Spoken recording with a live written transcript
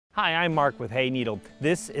Hi, I'm Mark with Hayneedle.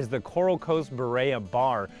 This is the Coral Coast Berea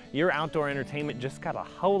bar. Your outdoor entertainment just got a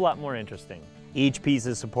whole lot more interesting. Each piece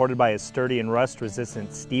is supported by a sturdy and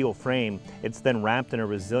rust-resistant steel frame. It's then wrapped in a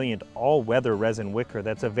resilient all-weather resin wicker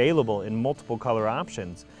that's available in multiple color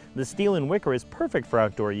options. The steel and wicker is perfect for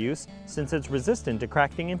outdoor use since it's resistant to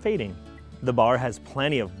cracking and fading. The bar has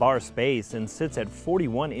plenty of bar space and sits at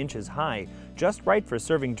 41 inches high, just right for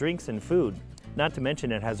serving drinks and food. Not to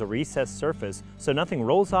mention it has a recessed surface, so nothing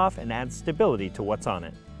rolls off and adds stability to what's on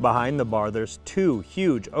it. Behind the bar, there's two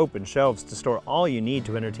huge open shelves to store all you need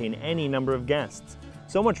to entertain any number of guests.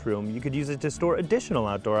 So much room, you could use it to store additional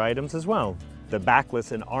outdoor items as well. The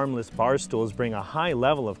backless and armless bar stools bring a high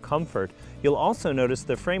level of comfort. You'll also notice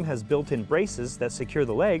the frame has built-in braces that secure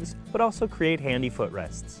the legs, but also create handy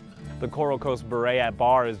footrests. The Coral Coast Berea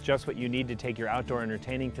bar is just what you need to take your outdoor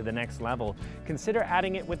entertaining to the next level. Consider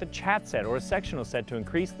adding it with a chat set or a sectional set to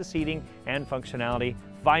increase the seating and functionality.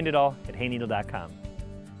 Find it all at Hayneedle.com.